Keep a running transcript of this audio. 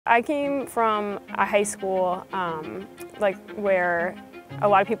I came from a high school where a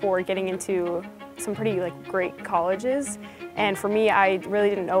lot of people were getting into some pretty great colleges, and for me, I really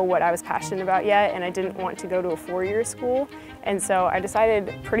didn't know what I was passionate about yet, and I didn't want to go to a four-year school, and so I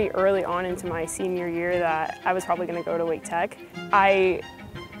decided pretty early on into my senior year that I was probably going to go to Wake Tech. I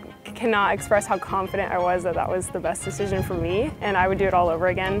cannot express how confident I was that that was the best decision for me, and I would do it all over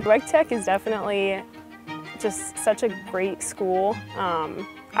again. Wake Tech is definitely just such a great school.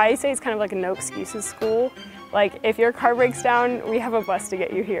 I say it's kind of like a no excuses school. Like, if your car breaks down, we have a bus to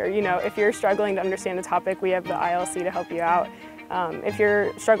get you here. You know, if you're struggling to understand a topic, we have the ILC to help you out. If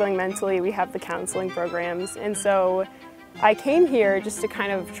you're struggling mentally, we have the counseling programs. And so I came here just to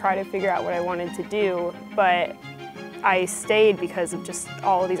kind of try to figure out what I wanted to do, but I stayed because of just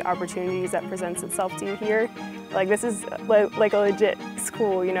all of these opportunities that presents itself to you here. Like, this is like a legit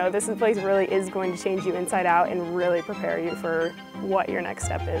school, you know. This place really is going to change you inside out and really prepare you for what your next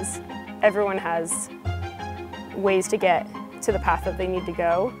step is. Everyone has ways to get to the path that they need to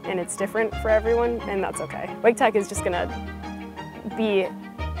go, and it's different for everyone, and that's okay. Wake Tech is just gonna be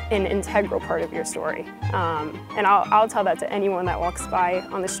an integral part of your story. And I'll tell that to anyone that walks by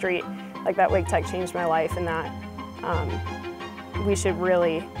on the street, like, that Wake Tech changed my life, and that we should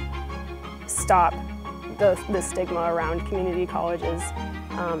really stop the stigma around community colleges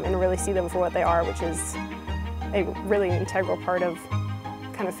and really see them for what they are, which is a really integral part of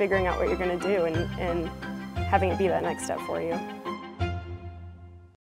kind of figuring out what you're going to do and having it be that next step for you.